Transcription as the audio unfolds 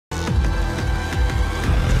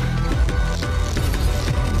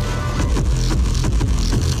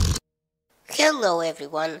Hello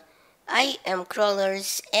everyone, I am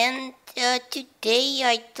Crawlers and today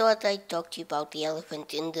I thought I'd talk to you about the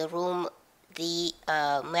elephant in the room, the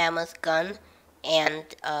Mammoth gun, and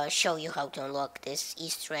show you how to unlock this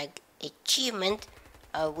Easter egg achievement,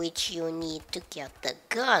 which you need to get the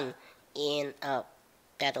gun in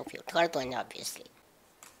Battlefield Hardline, obviously.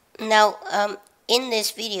 Now, in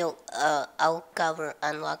this video, I'll cover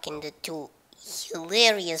unlocking the two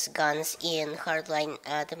hilarious guns in Hardline,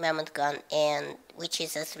 the Mammoth gun, and which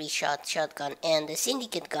is a 3-shot shotgun, and the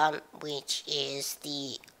Syndicate gun, which is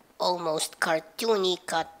the almost cartoony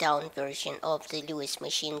cut-down version of the Lewis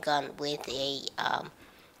machine gun with a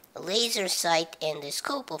laser sight and the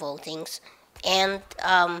scope of all things. And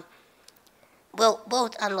well,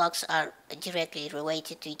 both unlocks are directly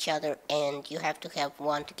related to each other, and you have to have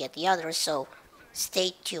one to get the other, so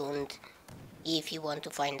stay tuned if you want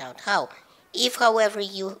to find out how. If, however,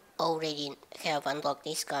 you already have unlocked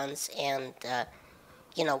these guns and,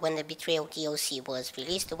 you know, when the Betrayal DLC was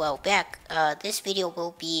released a while back, this video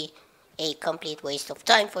will be a complete waste of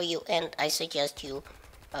time for you, and I suggest you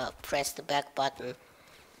press the back button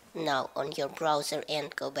now on your browser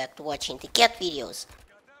and go back to watching the cat videos.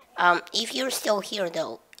 If you're still here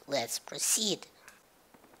though, let's proceed.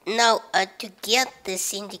 Now, to get the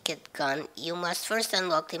Syndicate gun, you must first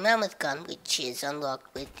unlock the Mammoth gun, which is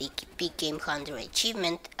unlocked with the Big Game Hunter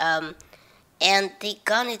achievement. And the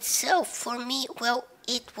gun itself, for me, well,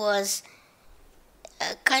 it was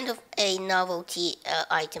kind of a novelty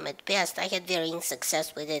item at best. I had varying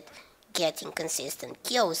success with it, getting consistent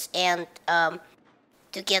kills, and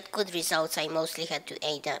to get good results, I mostly had to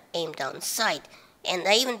aim down sight. And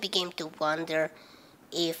I even began to wonder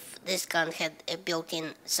if this gun had a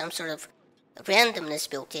built-in, some sort of randomness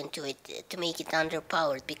built into it to make it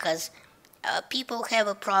underpowered, because people have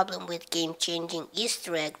a problem with game-changing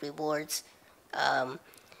Easter egg rewards,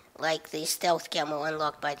 like the stealth camo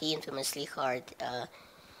unlocked by the infamously hard,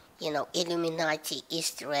 you know, Illuminati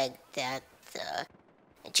Easter egg that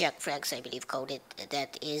Jack Frags, I believe, coded,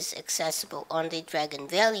 that is accessible on the Dragon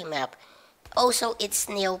Valley map. Also, its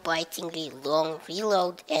nail-bitingly long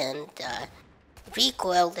reload and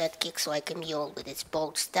recoil that kicks like a mule with its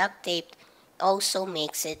bolts duct taped also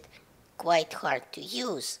makes it quite hard to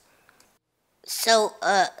use. So,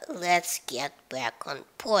 let's get back on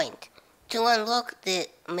point. To unlock the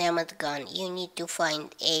Mammoth gun, you need to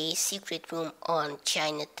find a secret room on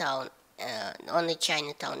Chinatown, on the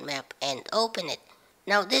Chinatown map, and open it.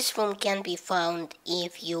 Now, this room can be found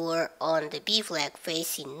if you're on the B flag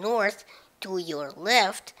facing north. To your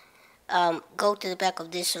left, go to the back of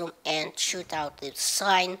this room and shoot out the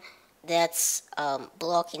sign that's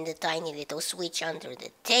blocking the tiny little switch under the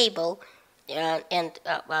table, and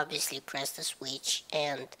obviously press the switch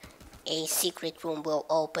and a secret room will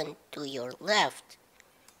open to your left.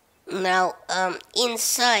 Now,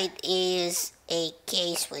 inside is a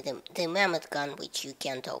case with the Mammoth gun, which you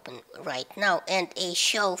can't open right now, and a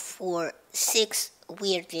shelf for 6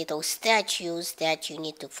 weird little statues that you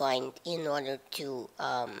need to find in order to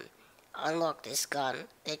unlock this gun,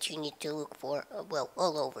 that you need to look for, well,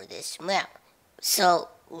 all over this map. So,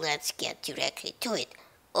 let's get directly to it.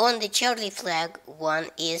 On the Charlie flag, one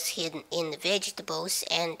is hidden in the vegetables,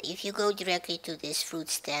 and if you go directly to this fruit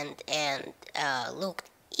stand and look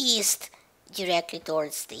east directly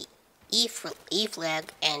towards the E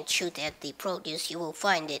flag and shoot at the produce, you will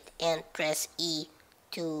find it, and press E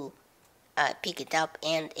to pick it up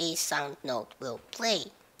and a sound note will play.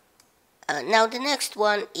 Now the next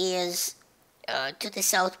one is to the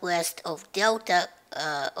southwest of Delta,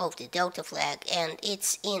 of the Delta flag, and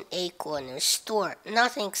it's in a corner store.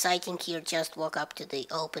 Nothing exciting here, just walk up to the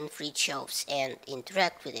open fridge shelves and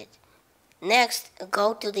interact with it. Next,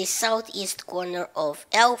 go to the southeast corner of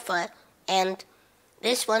Alpha, and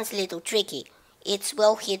this one's a little tricky. It's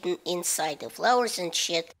well hidden inside the flowers and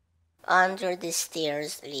shit under the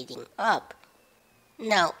stairs leading up.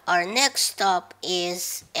 Now, our next stop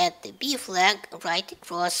is at the B flag, right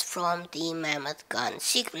across from the Mammoth gun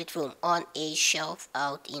secret room, on a shelf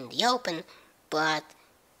out in the open, but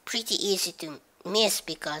pretty easy to miss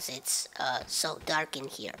because it's so dark in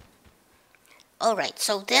here. Alright,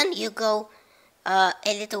 so then you go a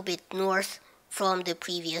little bit north from the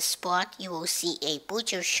previous spot. You will see a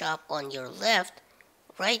butcher shop on your left.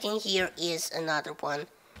 Right in here is another one,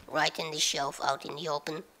 right in the shelf out in the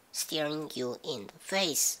open, staring you in the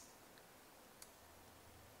face.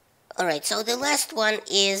 Alright, so the last one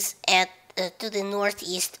is at to the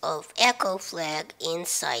northeast of Echo flag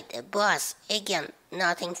inside a bus. Again,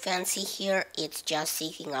 nothing fancy here, it's just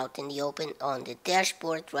sitting out in the open on the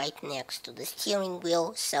dashboard right next to the steering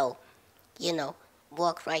wheel, so, you know,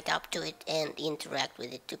 walk right up to it and interact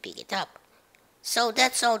with it to pick it up. So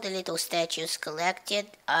that's all the little statues collected.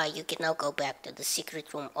 You can now go back to the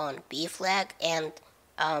secret room on B flag and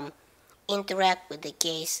um, interact with the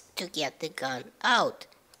case to get the gun out.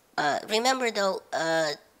 Remember though,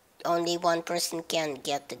 only one person can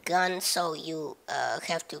get the gun, so you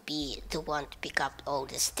have to be the one to pick up all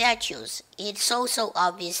the statues. It's also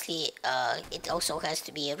obviously, it also has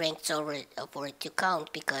to be a ranked server for it to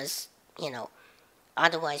count because, you know,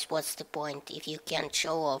 otherwise what's the point if you can't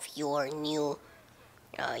show off your new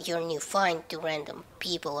find to random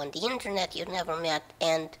people on the internet you never met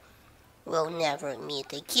and will never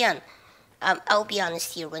meet again. I'll be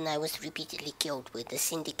honest here, when I was repeatedly killed with the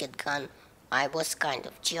Syndicate gun, I was kind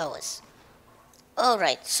of jealous.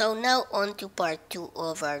 Alright, so now on to part 2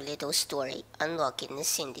 of our little story, unlocking the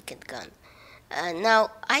Syndicate gun.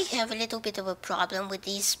 Now, I have a little bit of a problem with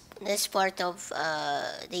this part of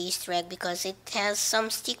the Easter egg because it has some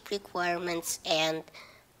stick requirements and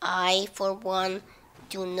I, for one,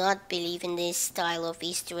 do not believe in this style of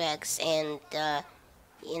Easter eggs and,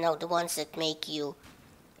 the ones that make you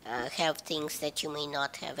have things that you may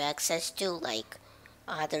not have access to, like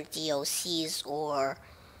other DLCs or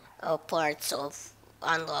parts of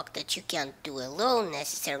unlock that you can't do alone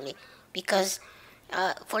necessarily, because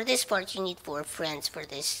for this part you need 4 friends for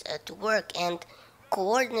this to work and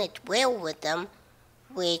coordinate well with them,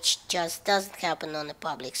 which just doesn't happen on a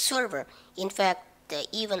public server. In fact,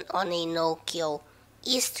 even on a no-kill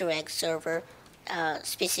Easter egg server,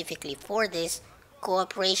 specifically for this,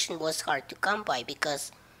 cooperation was hard to come by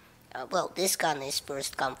because this gun is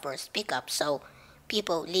first come first pickup, so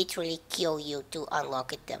people literally kill you to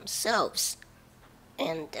unlock it themselves.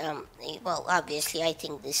 And, obviously I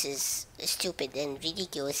think this is stupid and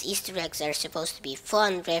ridiculous. Easter eggs are supposed to be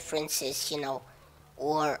fun references,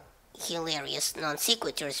 or hilarious non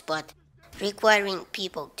sequiturs, but requiring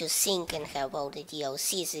people to sync and have all the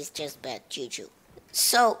DLCs is just bad juju.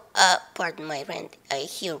 So, pardon my rant,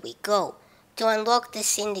 here we go. To unlock the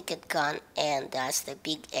Syndicate gun, and thus the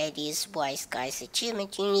Big Eddie's Wise Guys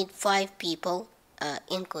achievement, you need 5 people,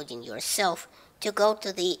 including yourself, to go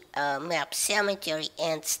to the map cemetery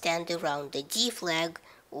and stand around the D flag,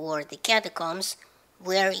 or the catacombs,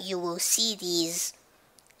 where you will see these,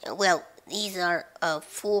 these are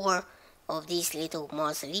 4 of these little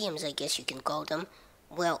mausoleums, I guess you can call them.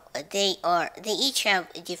 They each have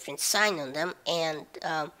a different sign on them, and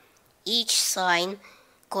each sign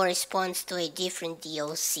corresponds to a different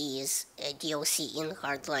DLC in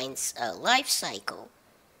Hardline's life cycle.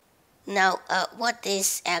 Now, what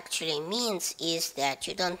this actually means is that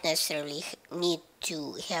you don't necessarily need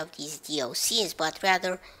to have these DLCs, but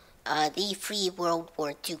rather the free World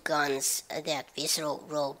War II guns that Visceral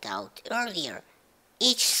rolled out earlier.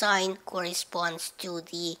 Each sign corresponds to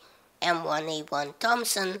the M1A1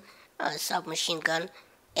 Thompson submachine gun,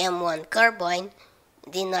 M1 carbine,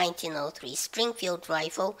 the 1903 Springfield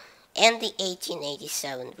rifle, and the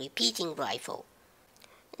 1887 repeating rifle.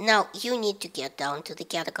 Now, you need to get down to the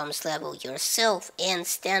catacombs level yourself and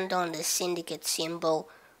stand on the Syndicate symbol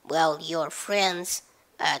while your friends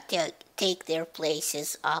take their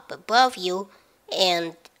places up above you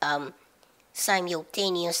and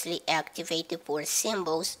simultaneously activate the 4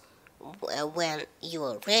 symbols when you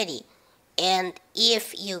are ready. And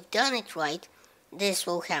if you've done it right, this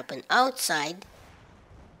will happen outside.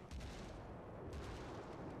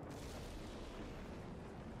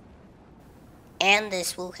 And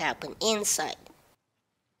this will happen inside.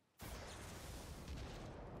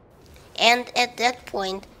 And at that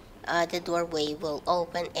point, the doorway will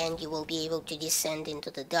open and you will be able to descend into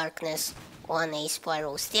the darkness on a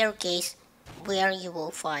spiral staircase where you will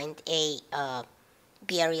find a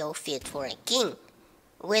burial fit for a king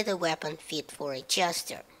with a weapon fit for a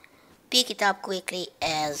jester. Pick it up quickly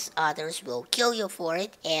as others will kill you for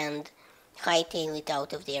it, and hightail it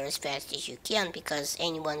out of there as fast as you can because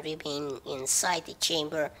anyone remaining inside the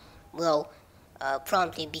chamber will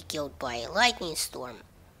promptly be killed by a lightning storm.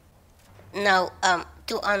 Now,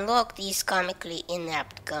 to unlock these comically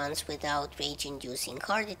inept guns without rage-inducing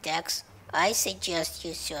heart attacks, I suggest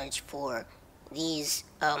you search for these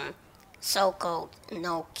so-called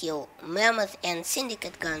no-kill Mammoth and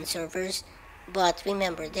Syndicate gun servers, but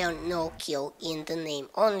remember they're no-kill in the name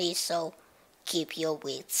only, so keep your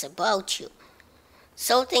wits about you.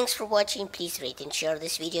 So thanks for watching. Please rate and share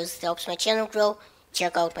this video, it helps my channel grow.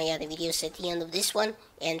 Check out my other videos at the end of this one,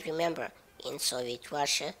 and remember, in Soviet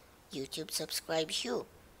Russia, YouTube subscribes you.